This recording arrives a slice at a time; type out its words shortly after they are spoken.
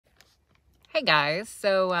Hey guys,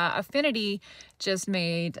 so Affinity just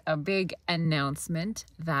made a big announcement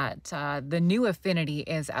that the new Affinity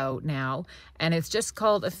is out now, and it's just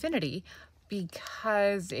called Affinity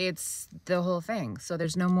because it's the whole thing. So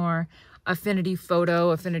there's no more Affinity Photo,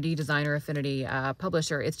 Affinity Designer, Affinity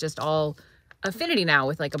Publisher. It's just all Affinity now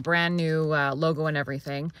with like a brand new logo and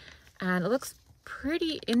everything. And it looks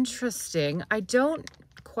pretty interesting. I don't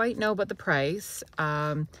quite know about the price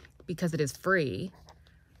because it is free,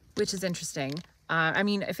 which is interesting. I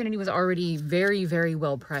mean, Affinity was already very, very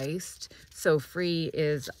well priced, so free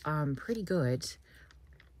is pretty good,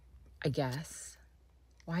 I guess.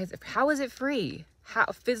 How is it free? How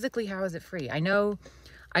is it free? I know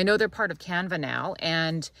they're part of Canva now,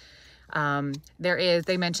 and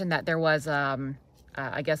they mentioned that there was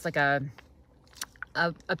I guess like a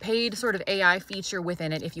paid sort of AI feature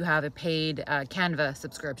within it if you have a paid Canva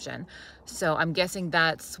subscription. So I'm guessing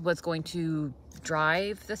that's what's going to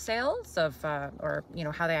drive the sales of, or you know,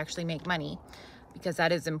 how they actually make money, because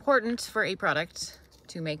that is important for a product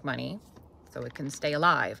to make money so it can stay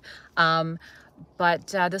alive. But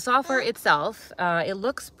the software itself, it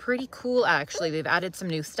looks pretty cool actually. They've added some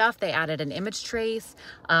new stuff. They added an image trace.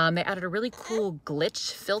 They added a really cool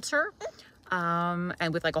glitch filter.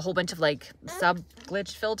 And with like a whole bunch of like sub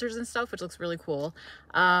glitch filters and stuff, which looks really cool.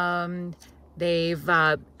 They've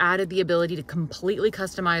added the ability to completely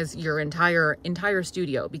customize your entire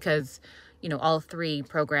studio, because you know all three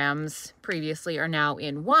programs previously are now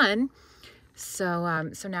in one. So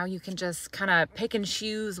so now you can just kind of pick and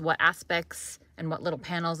choose what aspects and what little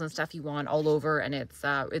panels and stuff you want all over, and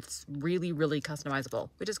it's really customizable,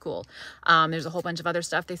 which is cool. There's a whole bunch of other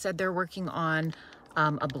stuff. They said they're working on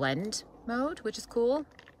a blend mode, which is cool.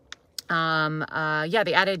 Yeah,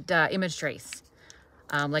 they added image trace,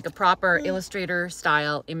 like a proper Illustrator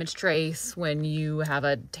style image trace when you have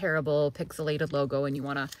a terrible pixelated logo and you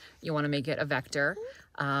wanna make it a vector.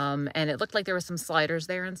 And it looked like there were some sliders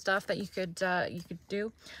there and stuff that you could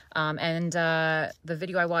do. And the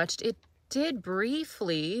video I watched, it did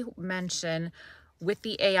briefly mention with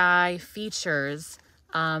the AI features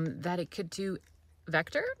that it could do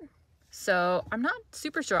vector. So I'm not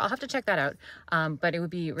super sure. I'll have to check that out. But it would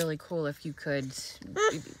be really cool if you could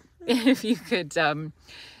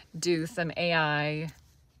do some AI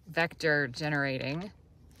vector generating.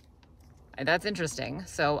 That's interesting.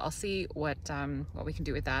 So I'll see what we can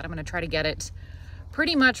do with that. I'm gonna try to get it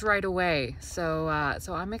pretty much right away. So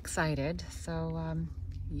so I'm excited. So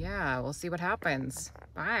yeah, we'll see what happens.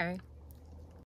 Bye.